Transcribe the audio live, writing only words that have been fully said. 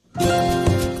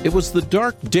It was the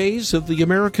dark days of the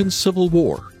American Civil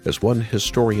War. As one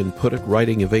historian put it,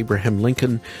 writing of Abraham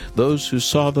Lincoln, those who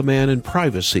saw the man in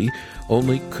privacy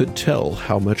only could tell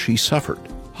how much he suffered.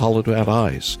 Hollowed-out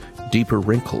eyes, deeper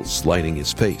wrinkles lining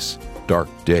his face. Dark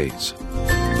days.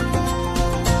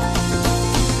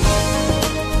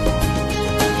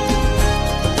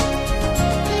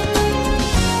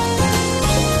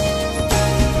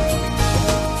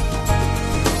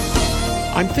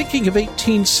 I'm thinking of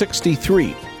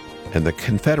 1863 and the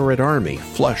Confederate Army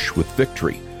flush with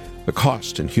victory. The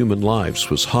cost in human lives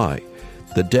was high.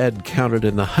 The dead counted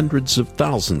in the hundreds of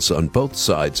thousands on both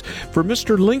sides. For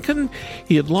Mr. Lincoln,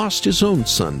 he had lost his own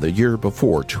son the year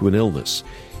before to an illness.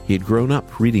 He had grown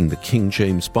up reading the King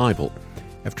James Bible.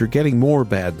 After getting more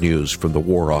bad news from the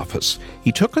War Office,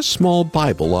 he took a small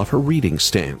Bible off a reading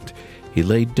stand. He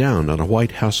laid down on a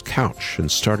White House couch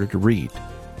and started to read.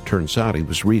 Turns out he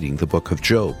was reading the book of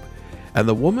Job. And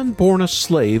the woman born a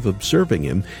slave observing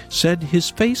him said his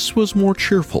face was more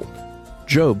cheerful.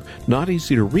 Job, not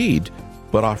easy to read,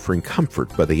 but offering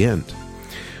comfort by the end.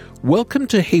 Welcome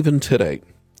to Haven Today.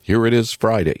 Here it is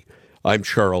Friday. I'm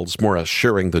Charles Morris,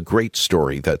 sharing the great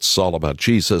story that's all about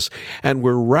Jesus, and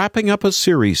we're wrapping up a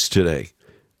series today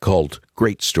called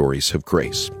Great Stories of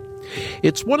Grace.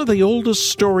 It's one of the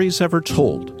oldest stories ever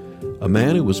told. A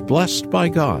man who was blessed by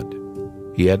God.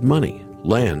 He had money,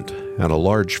 land, and a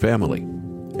large family,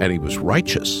 and he was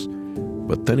righteous,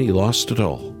 but then he lost it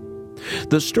all.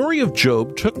 The story of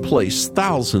Job took place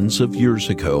thousands of years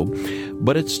ago,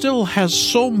 but it still has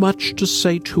so much to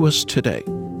say to us today.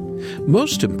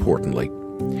 Most importantly,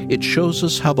 it shows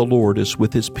us how the Lord is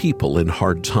with his people in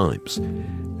hard times,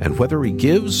 and whether he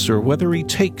gives or whether he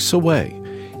takes away,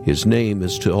 his name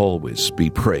is to always be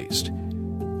praised.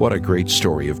 What a great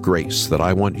story of grace that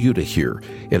I want you to hear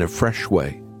in a fresh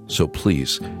way, so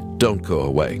please don't go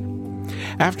away.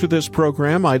 After this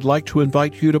program, I'd like to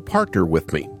invite you to partner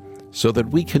with me so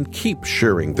that we can keep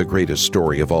sharing the greatest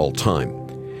story of all time.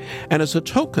 And as a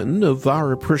token of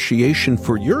our appreciation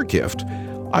for your gift,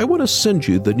 I want to send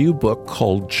you the new book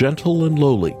called Gentle and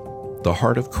Lowly, The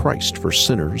Heart of Christ for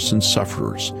Sinners and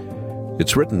Sufferers.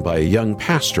 It's written by a young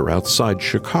pastor outside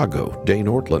Chicago, Dane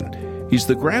Ortlund. He's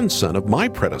the grandson of my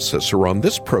predecessor on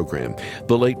this program,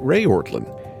 the late Ray Ortlund.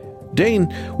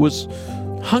 Dane was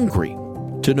hungry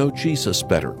to know Jesus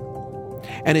better.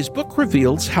 And his book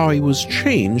reveals how he was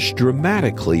changed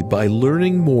dramatically by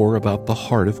learning more about the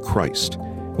heart of Christ.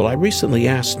 Well, I recently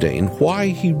asked Dane why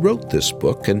he wrote this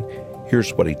book, and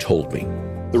here's what he told me.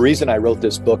 The reason I wrote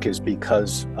this book is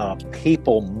because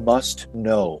people must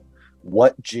know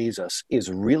what Jesus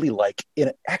is really like,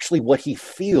 in actually what he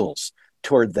feels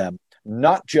toward them,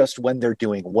 not just when they're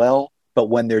doing well, but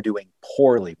when they're doing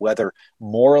poorly, whether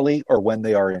morally or when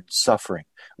they are in suffering.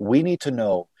 We need to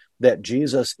know that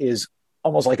Jesus is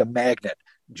almost like a magnet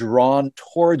drawn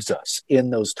towards us in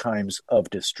those times of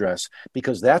distress,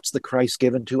 because that's the Christ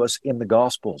given to us in the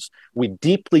Gospels. We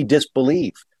deeply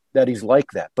disbelieve that he's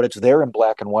like that, but it's there in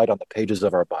black and white on the pages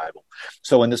of our Bible.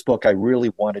 So in this book, I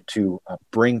really wanted to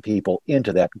bring people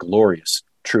into that glorious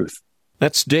truth.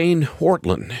 That's Dane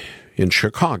Ortlund in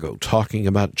Chicago talking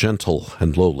about Gentle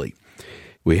and Lowly.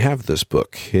 We have this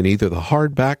book in either the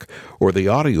hardback or the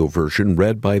audio version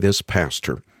read by this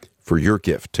pastor. For your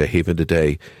gift to Haven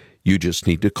Today, you just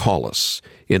need to call us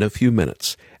in a few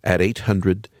minutes at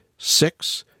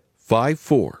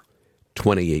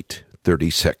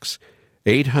 800-654-2836,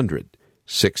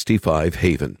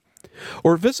 800-65-HAVEN.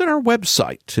 Or visit our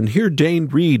website and hear Dane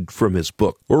read from his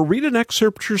book, or read an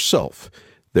excerpt yourself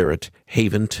there at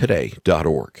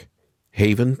haventoday.org,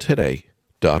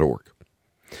 haventoday.org.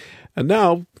 And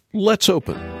now, let's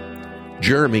open.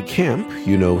 Jeremy Camp,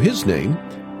 you know his name,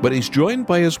 but he's joined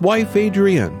by his wife,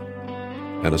 Adrienne,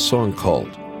 and a song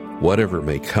called Whatever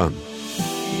May Come.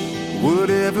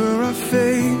 Whatever I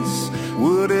face,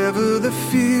 whatever the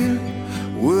fear,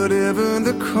 whatever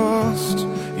the cost,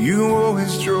 you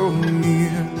always draw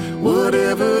near.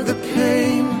 Whatever the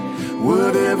pain,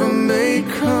 whatever may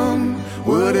come,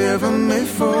 whatever may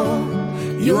fall,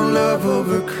 your love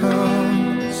overcomes.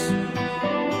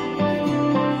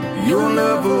 Your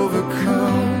love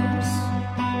overcomes.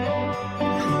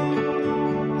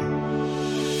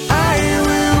 I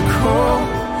will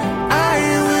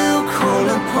call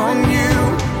upon you.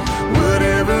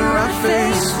 Whatever I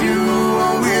face, you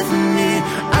are with me.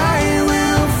 I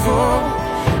will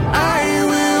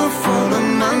fall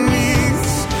on my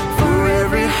knees. For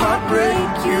every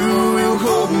heartbreak, you will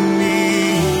hold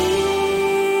me.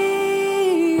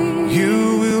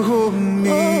 You will hold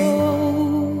me.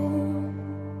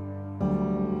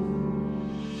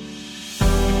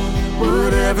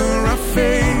 Whatever I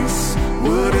face,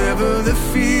 whatever the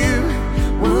fear,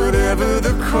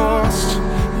 cost,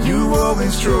 you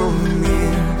always draw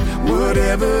near.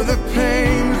 Whatever the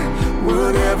pain,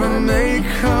 whatever may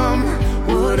come,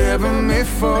 whatever may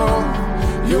fall,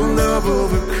 your love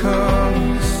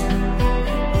overcomes.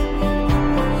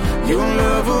 Your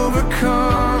love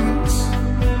overcomes.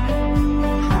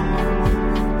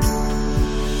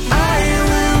 I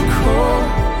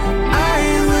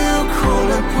will call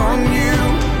upon you.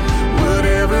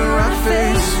 Whatever I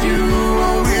face, you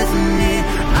are with me.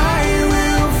 I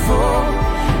will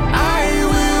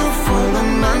fall on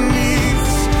my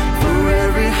knees. For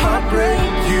every heartbreak,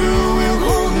 you will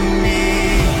hold me.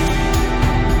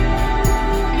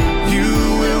 You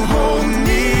will hold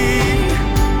me.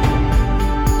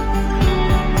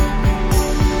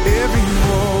 Every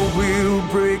wall will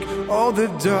break, all the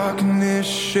darkness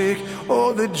shake,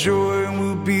 all the joy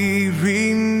will be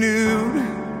renewed.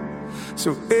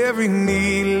 So every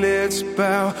knee let's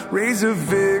bow, raise a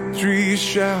victory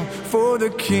shout, for the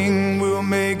King will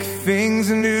make things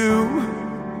new.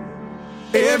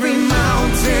 Every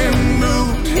mountain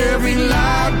moved, every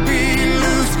lie be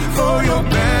loosed, for your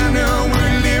banner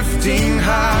we're lifting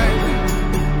high.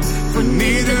 For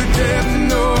neither depth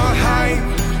nor height,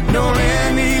 nor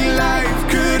any life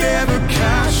could ever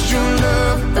cast your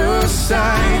love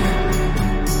aside.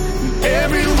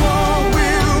 Every wall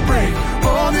will break,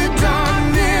 all the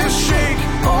darkness shake,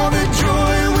 all the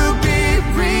joy will be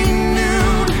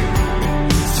renewed.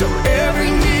 So every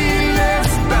knee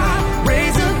let's bow,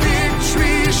 raise a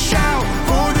victory shout,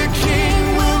 for the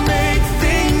King will make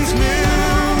things new.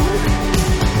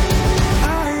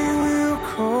 I will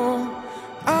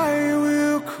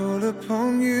call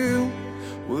upon you,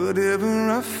 whatever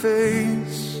I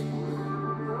face.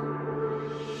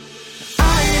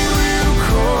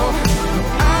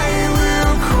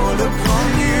 Call upon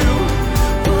you,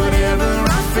 whatever I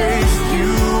face,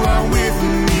 you are with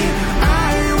me. I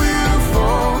will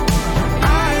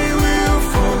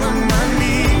fall on my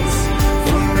knees.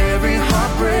 For every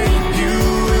heartbreak, you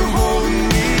will hold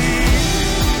me.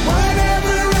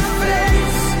 Whatever I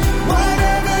face,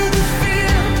 whatever the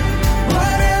fear,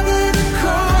 whatever the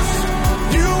cost,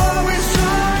 you always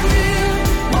draw near.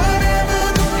 Whatever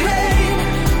the pain,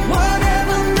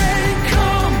 whatever may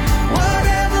come,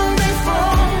 whatever may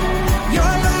fall,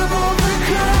 your love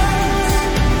overcomes.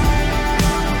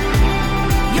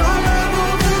 Your love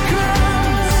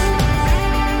overcomes.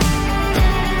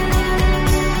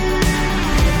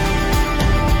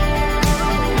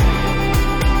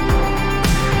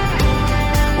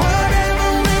 Whatever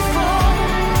may fall,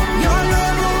 your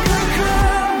love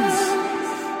overcomes.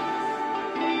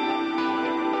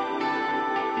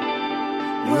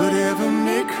 Whatever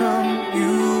may come,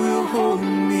 you will hold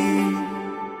me.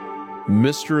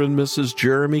 Mr. and Mrs.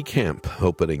 Jeremy Camp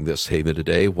opening this Haven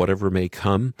today, Whatever May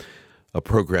Come, a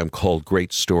program called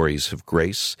Great Stories of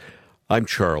Grace. I'm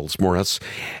Charles Morris.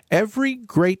 Every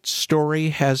great story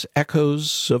has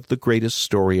echoes of the greatest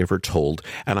story ever told,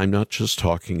 and I'm not just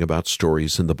talking about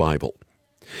stories in the Bible.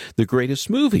 The greatest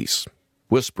movies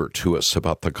whisper to us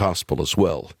about the gospel as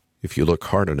well, if you look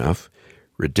hard enough.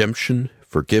 Redemption,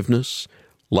 forgiveness,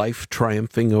 life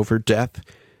triumphing over death.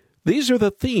 These are the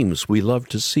themes we love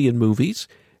to see in movies,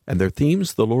 and they're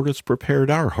themes the Lord has prepared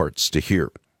our hearts to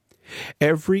hear.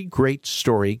 Every great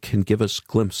story can give us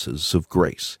glimpses of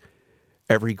grace.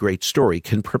 Every great story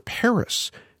can prepare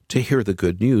us to hear the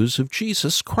good news of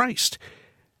Jesus Christ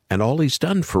and all He's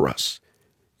done for us.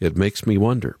 It makes me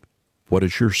wonder, what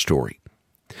is your story?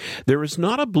 There is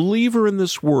not a believer in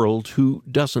this world who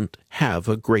doesn't have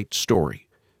a great story,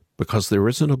 because there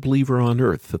isn't a believer on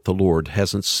earth that the Lord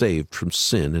hasn't saved from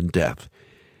sin and death.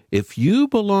 If you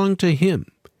belong to Him,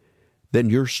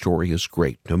 then your story is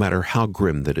great, no matter how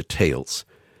grim that it tales.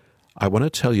 I want to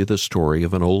tell you the story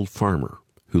of an old farmer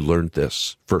who learned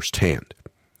this firsthand.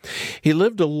 He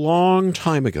lived a long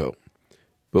time ago,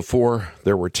 before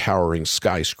there were towering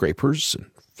skyscrapers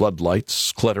and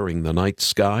floodlights cluttering the night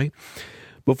sky,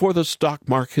 before the stock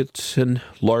market and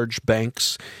large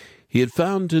banks. He had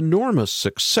found enormous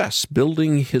success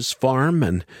building his farm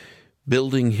and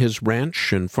building his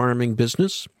ranch and farming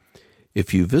business.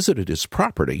 If you visited his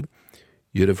property,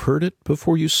 you'd have heard it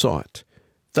before you saw it.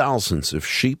 Thousands of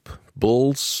sheep,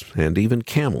 bulls, and even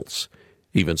camels.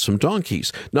 Even some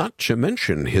donkeys, not to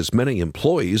mention his many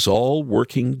employees, all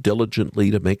working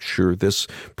diligently to make sure this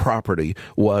property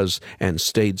was and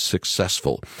stayed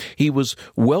successful. He was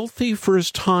wealthy for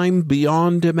his time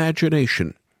beyond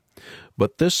imagination.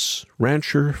 But this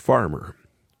rancher-farmer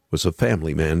was a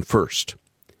family man first.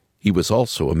 He was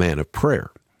also a man of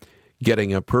prayer.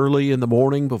 Getting up early in the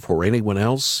morning before anyone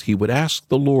else, he would ask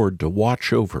the Lord to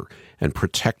watch over and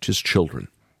protect his children.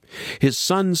 His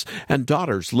sons and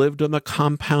daughters lived on the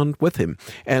compound with him,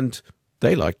 and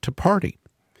they liked to party.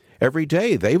 Every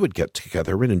day they would get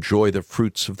together and enjoy the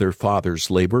fruits of their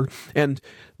father's labor, and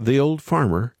the old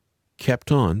farmer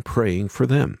kept on praying for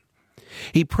them.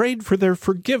 He prayed for their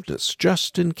forgiveness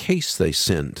just in case they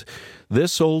sinned.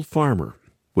 This old farmer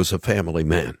was a family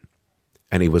man,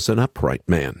 and he was an upright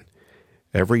man.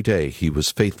 Every day he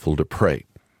was faithful to pray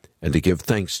and to give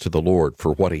thanks to the Lord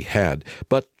for what he had,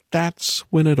 but that's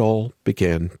when it all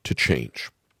began to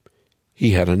change.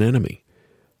 He had an enemy,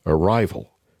 a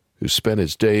rival, who spent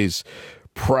his days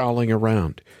prowling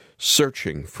around,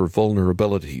 searching for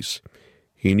vulnerabilities.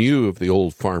 He knew of the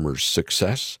old farmer's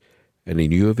success, and he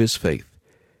knew of his faith,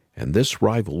 and this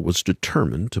rival was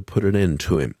determined to put an end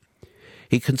to him.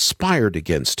 He conspired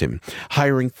against him,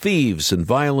 hiring thieves and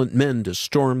violent men to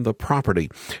storm the property.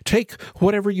 Take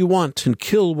whatever you want and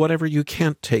kill whatever you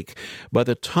can't take. By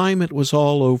the time it was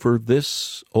all over,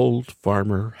 this old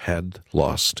farmer had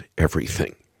lost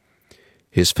everything.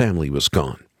 His family was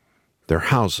gone. Their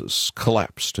houses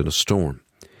collapsed in a storm.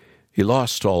 He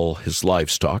lost all his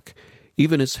livestock.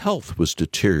 Even his health was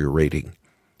deteriorating.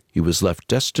 He was left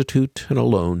destitute and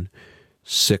alone,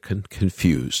 sick and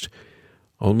confused.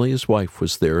 Only his wife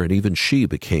was there, and even she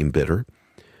became bitter.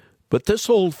 But this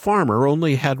old farmer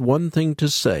only had one thing to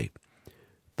say: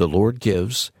 "The Lord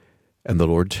gives, and the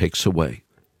Lord takes away.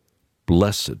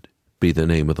 Blessed be the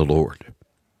name of the Lord."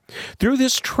 Through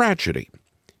this tragedy,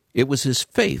 it was his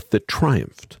faith that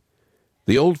triumphed.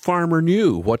 The old farmer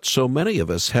knew what so many of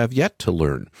us have yet to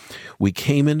learn. We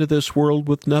came into this world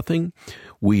with nothing.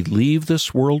 We leave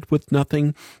this world with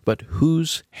nothing. But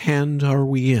whose hand are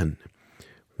we in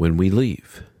when we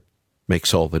leave?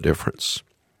 Makes all the difference.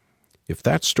 If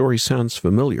that story sounds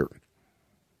familiar,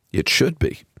 it should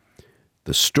be.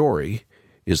 The story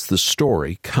is the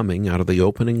story coming out of the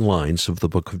opening lines of the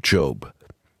book of Job.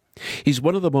 He's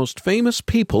one of the most famous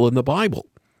people in the Bible,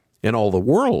 in all the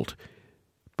world.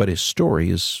 But his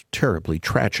story is terribly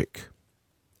tragic.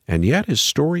 And yet his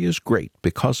story is great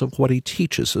because of what he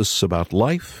teaches us about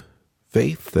life,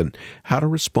 faith, and how to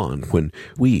respond when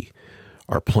we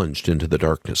are plunged into the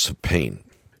darkness of pain.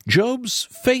 Job's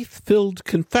faith-filled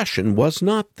confession was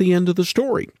not the end of the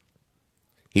story.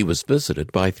 He was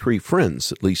visited by 3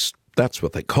 friends, at least that's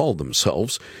what they called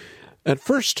themselves. At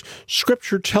first,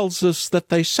 Scripture tells us that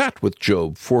they sat with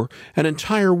Job for an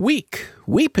entire week,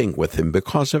 weeping with him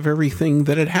because of everything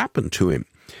that had happened to him.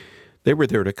 They were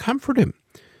there to comfort him.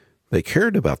 They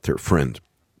cared about their friend.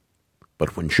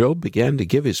 But when Job began to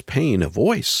give his pain a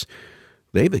voice,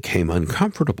 they became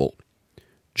uncomfortable.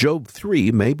 Job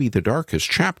 3 may be the darkest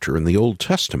chapter in the Old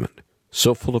Testament,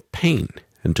 so full of pain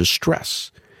and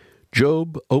distress.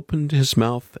 Job opened his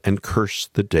mouth and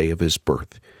cursed the day of his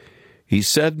birth. He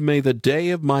said, "May the day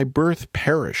of my birth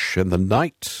perish, and the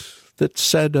night that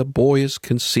said a boy is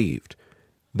conceived.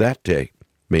 That day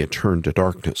may it turn to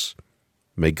darkness.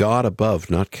 May God above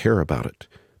not care about it.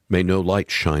 May no light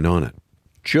shine on it."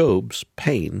 Job's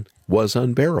pain was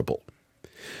unbearable.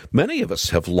 Many of us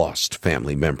have lost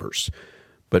family members,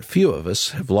 but few of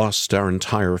us have lost our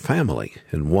entire family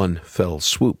in one fell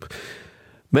swoop.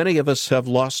 Many of us have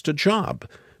lost a job,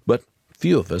 but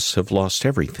few of us have lost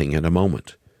everything in a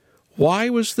moment. Why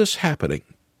was this happening?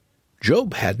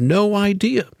 Job had no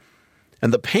idea,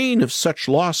 and the pain of such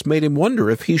loss made him wonder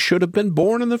if he should have been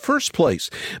born in the first place.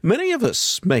 Many of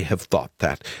us may have thought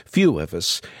that. Few of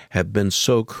us have been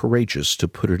so courageous to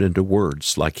put it into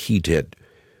words like he did.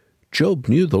 Job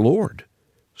knew the Lord,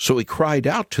 so he cried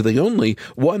out to the only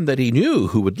one that he knew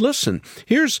who would listen.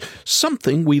 Here's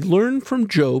something we learn from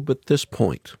Job at this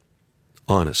point: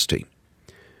 honesty.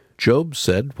 Job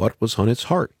said what was on his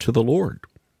heart to the Lord.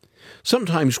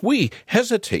 Sometimes we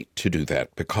hesitate to do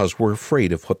that because we're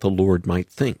afraid of what the Lord might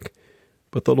think.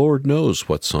 But the Lord knows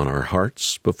what's on our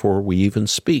hearts before we even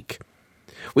speak.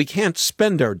 We can't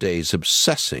spend our days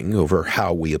obsessing over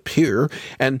how we appear,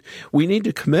 and we need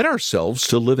to commit ourselves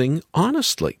to living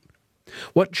honestly.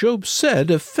 What Job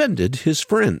said offended his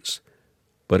friends,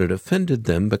 but it offended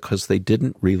them because they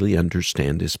didn't really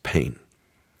understand his pain.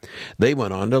 They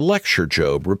went on to lecture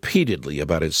Job repeatedly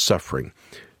about his suffering,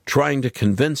 trying to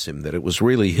convince him that it was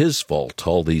really his fault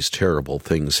all these terrible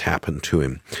things happened to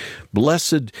him.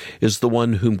 Blessed is the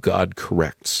one whom God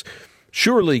corrects.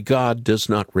 Surely God does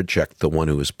not reject the one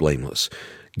who is blameless.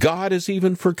 God has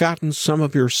even forgotten some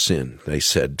of your sin, they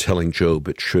said, telling Job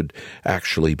it should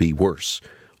actually be worse.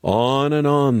 On and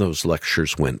on those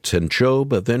lectures went, and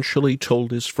Job eventually told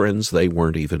his friends they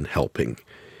weren't even helping.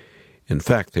 In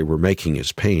fact, they were making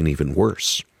his pain even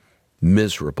worse.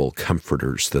 Miserable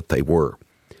comforters that they were.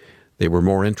 They were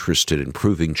more interested in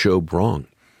proving Job wrong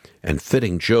and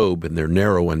fitting Job in their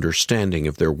narrow understanding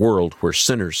of their world where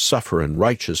sinners suffer and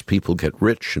righteous people get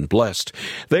rich and blessed.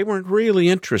 They weren't really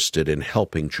interested in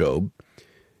helping Job.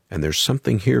 And there's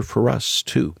something here for us,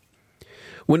 too.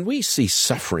 When we see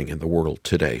suffering in the world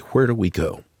today, where do we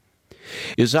go?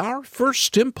 Is our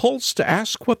first impulse to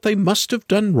ask what they must have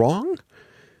done wrong?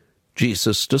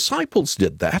 Jesus' disciples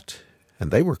did that,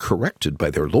 and they were corrected by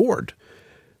their Lord.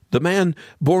 The man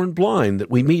born blind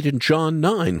that we meet in John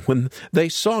 9, when they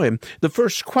saw him, the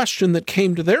first question that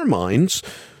came to their minds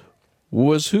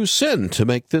was, who sinned to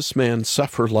make this man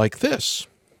suffer like this?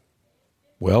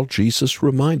 Well, Jesus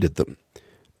reminded them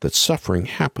that suffering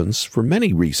happens for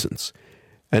many reasons,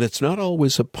 and it's not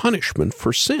always a punishment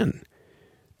for sin.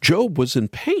 Job was in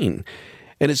pain,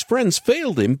 and his friends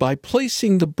failed him by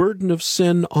placing the burden of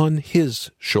sin on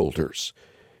his shoulders.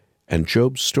 And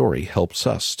Job's story helps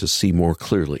us to see more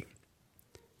clearly.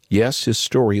 Yes, his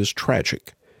story is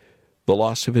tragic. The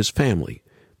loss of his family,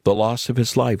 the loss of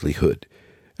his livelihood,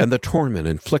 and the torment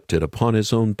inflicted upon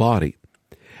his own body.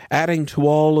 Adding to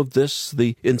all of this,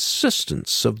 the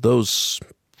insistence of those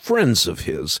friends of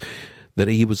his that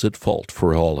he was at fault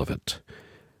for all of it.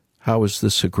 How is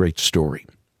this a great story?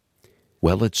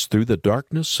 Well, it's through the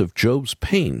darkness of Job's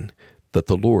pain that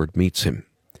the Lord meets him.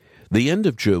 The end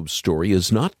of Job's story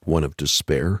is not one of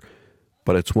despair,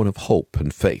 but it's one of hope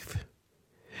and faith.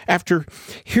 After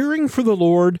hearing from the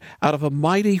Lord out of a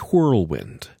mighty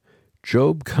whirlwind,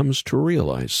 Job comes to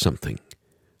realize something.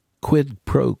 Quid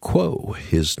pro quo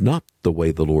is not the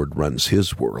way the Lord runs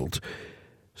his world.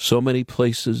 So many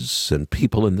places and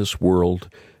people in this world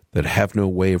that have no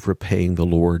way of repaying the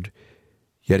Lord,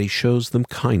 yet he shows them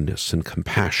kindness and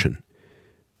compassion.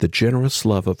 The generous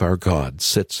love of our God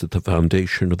sits at the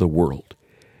foundation of the world,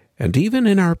 and even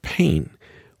in our pain,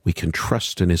 we can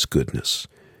trust in his goodness.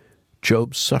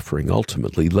 Job's suffering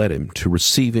ultimately led him to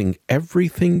receiving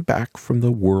everything back from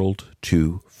the world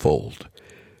twofold.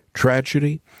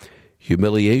 Tragedy,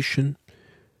 humiliation,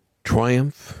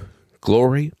 triumph,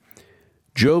 glory.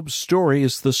 Job's story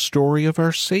is the story of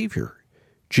our Savior,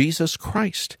 Jesus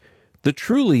Christ, the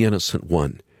truly innocent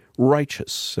one,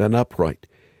 righteous and upright.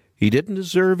 He didn't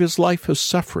deserve his life of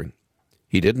suffering.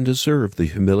 He didn't deserve the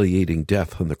humiliating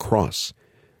death on the cross.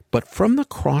 But from the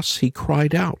cross he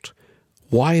cried out,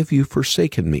 "Why have you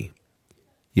forsaken me?"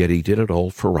 Yet he did it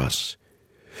all for us.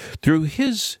 Through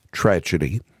his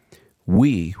tragedy,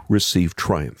 we receive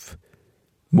triumph.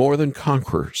 More than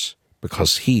conquerors,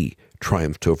 because he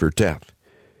triumphed over death.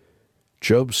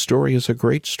 Job's story is a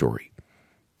great story,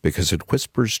 because it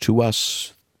whispers to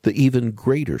us the even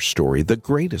greater story, the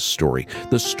greatest story,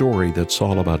 the story that's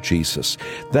all about Jesus.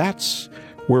 That's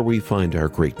where we find our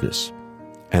greatness,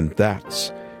 and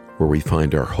that's where we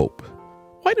find our hope.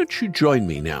 Why don't you join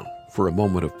me now for a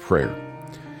moment of prayer?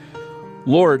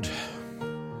 Lord,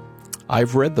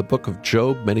 I've read the book of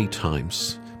Job many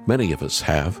times. Many of us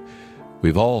have.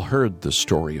 We've all heard the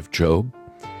story of Job.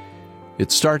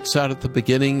 It starts out at the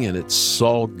beginning and it's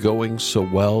all going so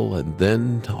well, and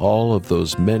then all of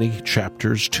those many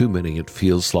chapters, too many it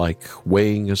feels like,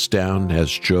 weighing us down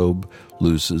as Job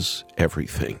loses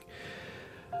everything.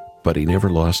 But he never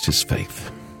lost his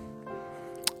faith.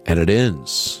 And it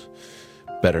ends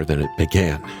better than it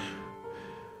began.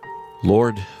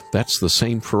 Lord, that's the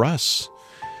same for us.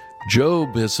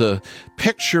 Job is a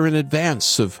picture in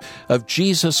advance of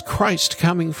Jesus Christ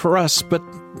coming for us. But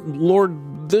Lord,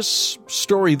 this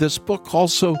story, this book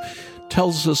also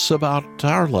tells us about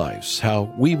our lives,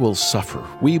 how we will suffer,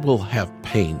 we will have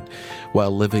pain while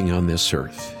living on this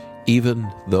earth,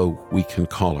 even though we can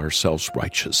call ourselves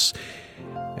righteous.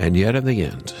 And yet in the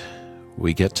end,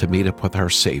 we get to meet up with our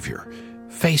Savior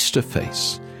face to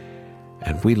face.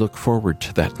 And we look forward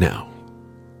to that now,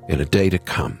 in a day to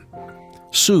come.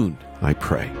 Soon, I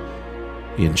pray.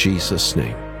 In Jesus'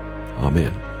 name,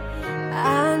 amen.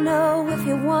 I know if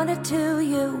you wanted to,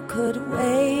 you could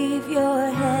wave your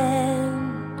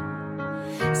hand.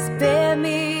 Spare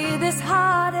me this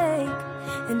heartache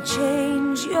and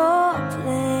change your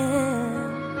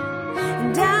plan.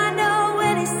 And I know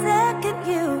any second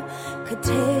you could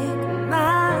take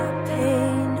my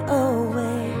pain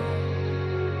away.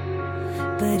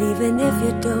 But even if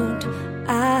you don't,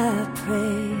 I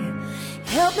pray.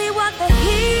 Help me want the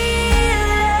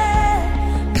healing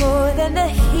more than the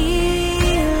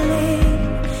healing.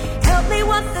 Help me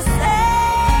want the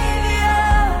Savior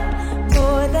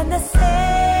more than the saving.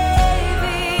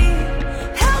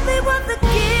 Help me want the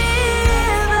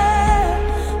giver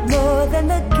more than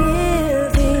the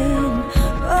giving.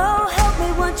 Oh, help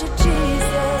me want you,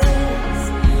 Jesus,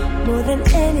 more than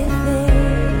anything.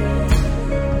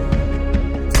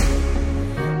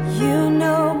 You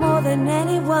know more than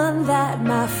anyone one that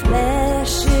my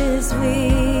flesh is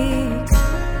weak.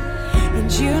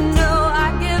 And you know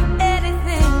I'd give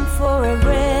anything for a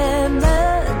remedy.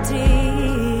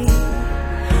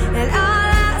 And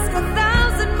I'll ask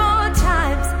 1,000 more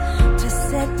times to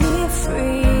set me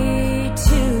free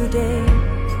today.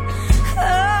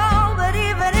 Oh, but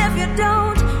even if you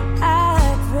don't, I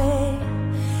pray,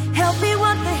 help me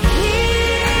want the healing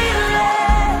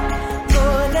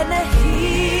more than the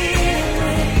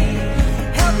healing.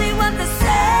 Help me want the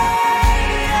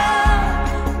Savior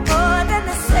more than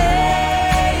the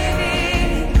saving.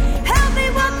 Help me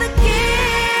want the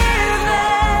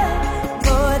giving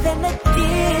more than the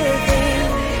giving.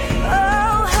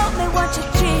 Oh, help me want you,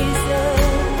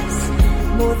 Jesus,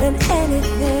 more than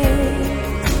anything.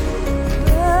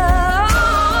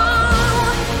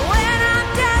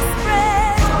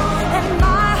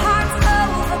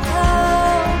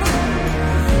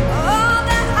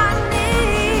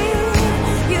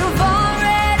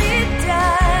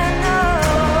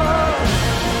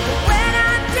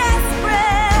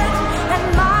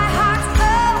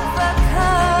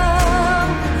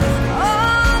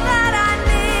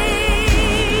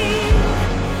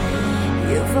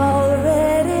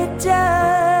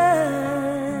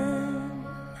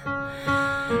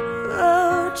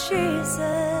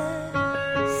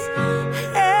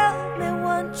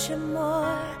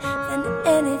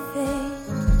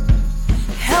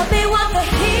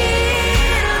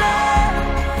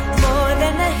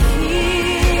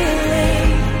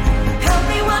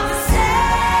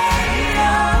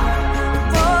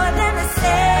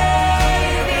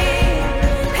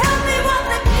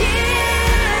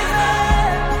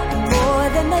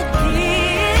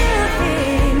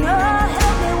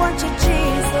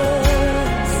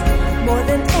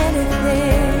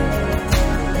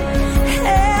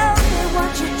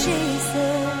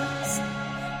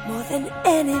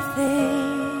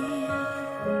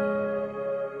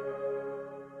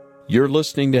 You're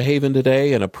listening to Haven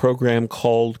Today in a program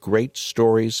called Great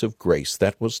Stories of Grace.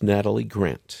 That was Natalie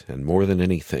Grant, and more than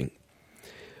anything.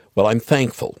 Well, I'm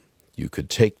thankful you could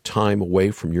take time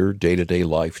away from your day-to-day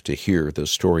life to hear the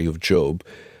story of Job,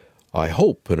 I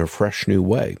hope in a fresh new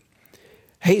way.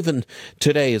 Haven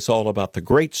Today is all about the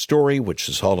great story, which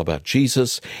is all about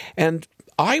Jesus, and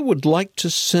I would like to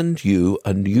send you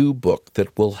a new book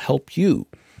that will help you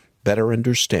better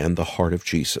understand the heart of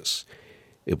Jesus.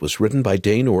 It was written by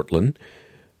Dane Ortlund.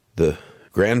 The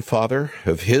grandfather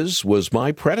of his was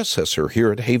my predecessor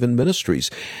here at Haven Ministries,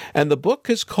 and the book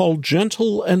is called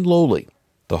Gentle and Lowly,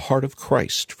 The Heart of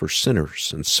Christ for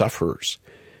Sinners and Sufferers.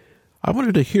 I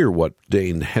wanted to hear what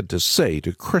Dane had to say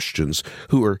to Christians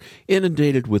who are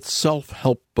inundated with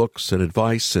self-help books and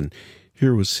advice, and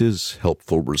here was his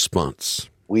helpful response.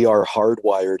 We are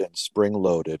hardwired and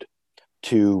spring-loaded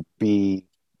to be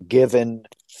given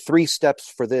 3 steps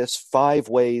for this, 5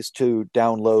 ways to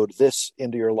download this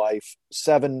into your life,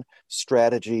 7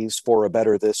 strategies for a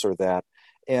better this or that.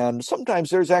 And sometimes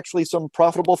there's actually some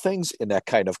profitable things in that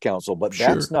kind of counsel, but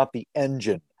that's not the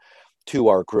engine to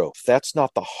our growth. That's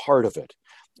not the heart of it.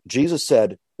 Jesus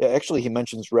said, actually, he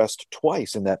mentions rest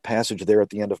twice in that passage there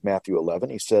at the end of Matthew 11.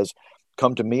 He says,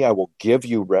 "Come to me, I will give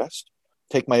you rest.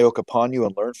 Take my yoke upon you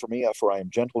and learn from me, for I am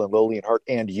gentle and lowly in heart,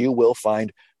 and you will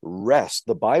find rest."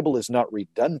 The Bible is not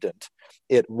redundant.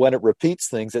 When it repeats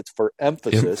things, it's for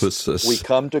emphasis. We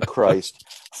come to Christ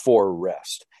for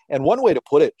rest. And one way to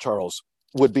put it, Charles,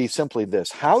 would be simply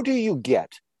this. How do you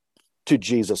get to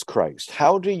Jesus Christ?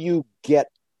 How do you get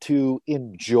to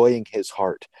enjoying his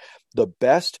heart? The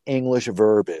best English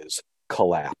verb is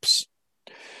collapse.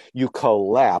 You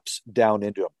collapse down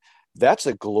into him. That's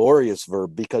a glorious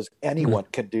verb because anyone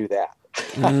can do that.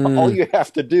 All you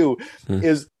have to do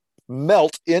is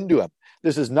melt into him.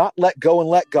 This is not let go and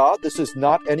let God. This is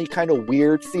not any kind of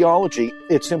weird theology.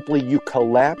 It's simply you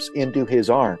collapse into his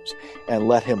arms and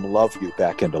let him love you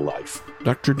back into life.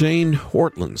 Dr. Dane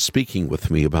Ortlund speaking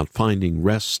with me about finding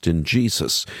rest in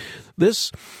Jesus.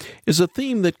 This is a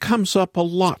theme that comes up a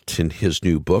lot in his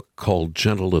new book called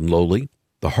Gentle and Lowly,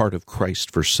 The Heart of Christ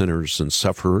for Sinners and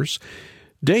Sufferers.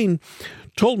 Dane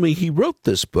told me he wrote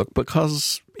this book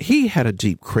because he had a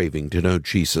deep craving to know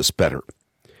Jesus better.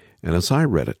 And as I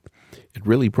read it, it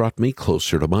really brought me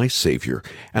closer to my Savior,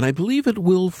 and I believe it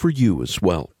will for you as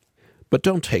well. But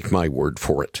don't take my word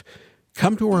for it.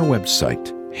 Come to our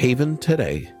website,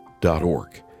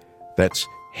 haventoday.org. That's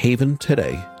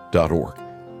haventoday.org.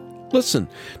 Listen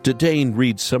to Dane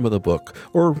read some of the book,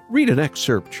 or read an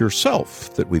excerpt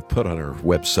yourself that we've put on our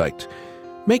website.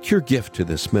 Make your gift to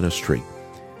this ministry,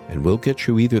 and we'll get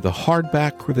you either the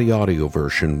hardback or the audio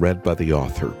version read by the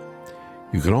author.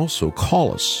 You can also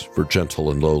call us for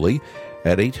Gentle and Lowly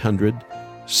at 800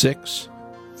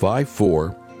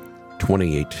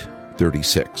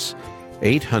 800-654-2836.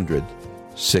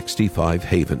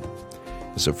 800-65-HAVEN.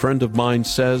 As a friend of mine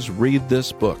says, read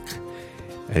this book,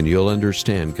 and you'll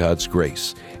understand God's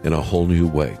grace in a whole new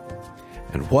way.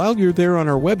 And while you're there on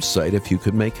our website, if you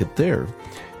could make it there,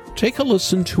 take a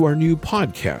listen to our new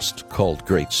podcast called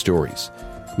Great Stories.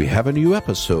 We have a new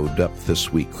episode up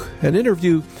this week, an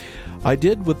interview I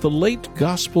did with the late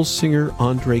gospel singer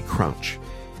Andre Crouch.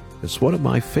 It's one of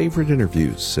my favorite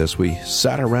interviews as we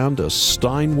sat around a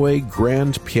Steinway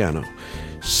grand piano,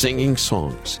 singing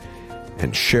songs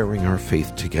and sharing our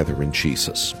faith together in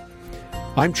Jesus.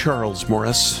 I'm Charles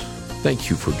Morris. Thank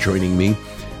you for joining me.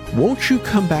 Won't you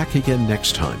come back again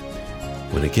next time,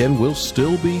 when again we'll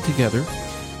still be together,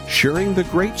 sharing the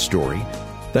great story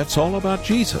that's all about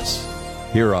Jesus,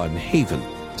 here on Haven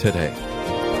Today.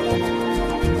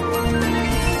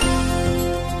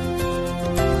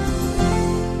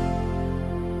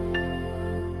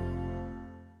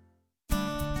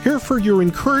 Here for your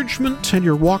encouragement and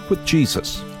your walk with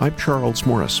Jesus. I'm Charles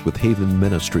Morris with Haven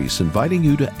Ministries, inviting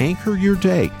you to anchor your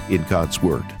day in God's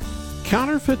Word.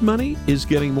 Counterfeit money is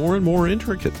getting more and more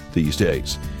intricate these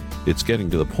days. It's getting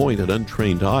to the point an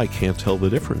untrained eye can't tell the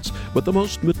difference, but the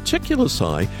most meticulous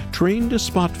eye, trained to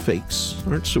spot fakes,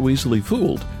 aren't so easily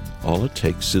fooled. All it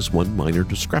takes is one minor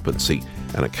discrepancy,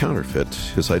 and a counterfeit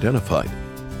is identified.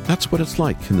 That's what it's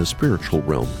like in the spiritual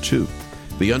realm, too.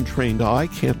 The untrained eye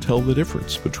can't tell the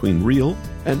difference between real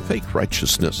and fake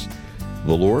righteousness.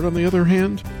 The Lord, on the other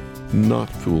hand, not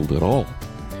fooled at all.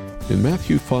 In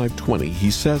Matthew 5:20,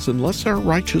 he says, unless our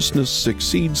righteousness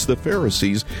exceeds the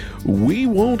Pharisees, we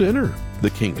won't enter the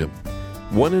kingdom.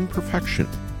 One in perfection,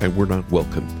 and we're not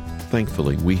welcome.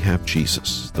 Thankfully, we have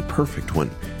Jesus, the perfect one,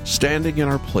 standing in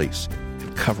our place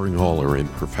and covering all our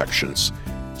imperfections.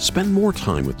 Spend more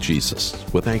time with Jesus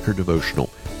with Anchor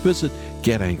Devotional. Visit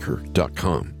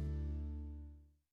getanchor.com.